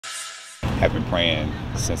have been praying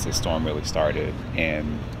since the storm really started,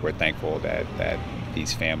 and we're thankful that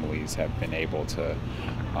these families have been able to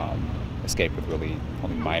escape with really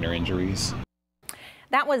only minor injuries.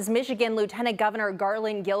 That was Michigan Lieutenant Governor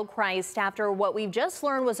Garland Gilchrist after what we've just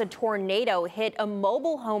learned was a tornado hit a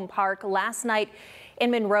mobile home park last night in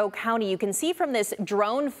Monroe County. You can see from this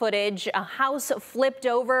drone footage a house flipped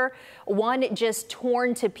over, one just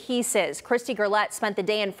torn to pieces. Christy Gerlette spent the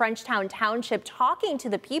day in Frenchtown Township talking to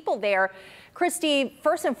the people there. Christy,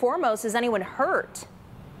 first and foremost, is anyone hurt?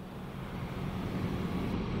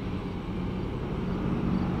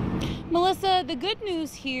 Melissa, the good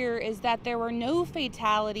news here is that there were no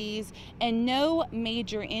fatalities and no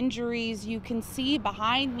major injuries. You can see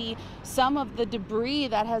behind me some of the debris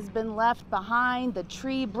that has been left behind, the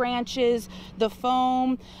tree branches, the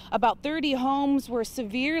foam. About 30 homes were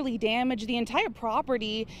severely damaged. The entire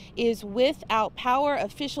property is without power.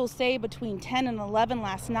 Officials say between 10 and 11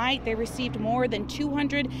 last night, they received more than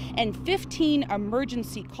 215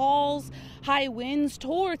 emergency calls. High winds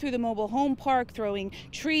tore through the mobile home park, throwing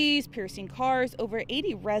trees, piercing cars. Over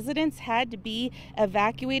 80 residents had to be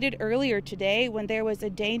evacuated earlier today when there was a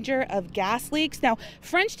danger of gas leaks. Now,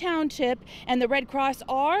 French Township and the Red Cross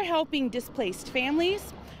are helping displaced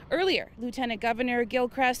families. Earlier, Lieutenant Governor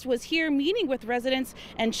Gilchrist was here meeting with residents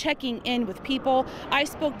and checking in with people. I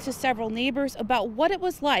spoke to several neighbors about what it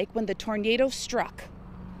was like when the tornado struck.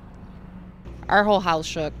 Our whole house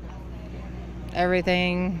shook.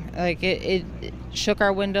 Everything, like it shook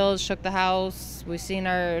our windows, shook the house. We seen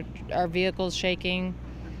our vehicles shaking.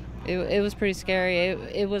 It was pretty scary.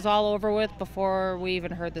 It was all over with before we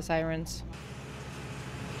even heard the sirens.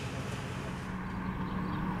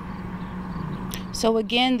 So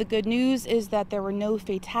again, the good news is that there were no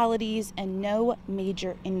fatalities and no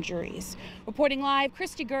major injuries. Reporting live,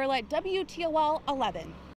 Christy Gerlette, WTOL 11.